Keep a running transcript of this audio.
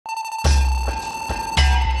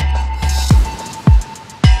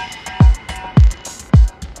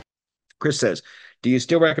Chris says, do you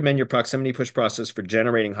still recommend your proximity push process for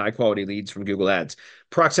generating high quality leads from Google Ads?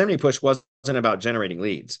 Proximity push wasn't about generating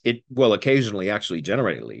leads. It will occasionally actually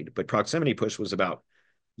generate a lead, but proximity push was about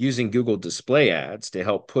using Google display ads to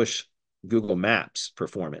help push Google Maps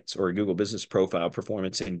performance or Google business profile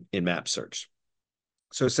performance in map search.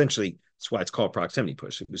 So essentially, that's why it's called proximity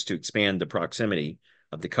push. It was to expand the proximity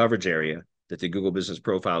of the coverage area that the Google business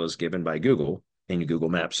profile is given by Google in Google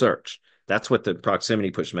Map search. That's what the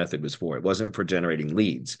proximity push method was for. It wasn't for generating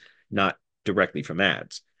leads, not directly from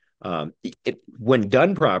ads. When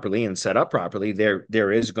done properly and set up properly,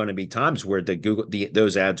 there is going to be times where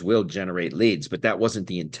those ads will generate leads, but that wasn't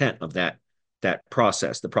the intent of that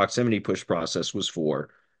process. The proximity push process was for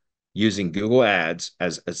using Google Ads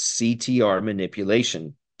as a CTR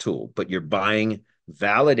manipulation tool, but you're buying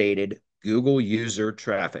validated Google user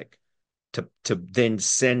traffic to then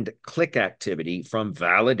send click activity from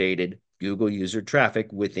validated Google user traffic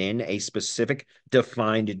within a specific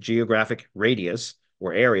defined geographic radius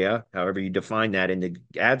or area, however you define that in the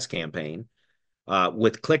ads campaign,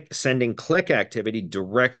 with sending click activity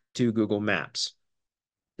direct to Google Maps.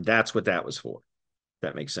 That's what that was for.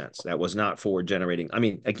 That makes sense. That was not for generating. I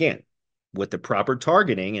mean, again, with the proper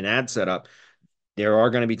targeting and ad setup, there are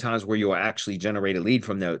going to be times where you'll actually generate a lead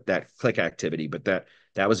from that click activity, but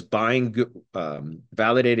that was buying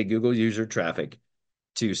validated Google user traffic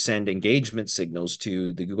to send engagement signals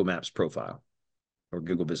to the Google Maps profile or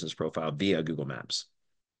Google business profile via Google Maps.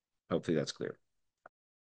 Hopefully that's clear.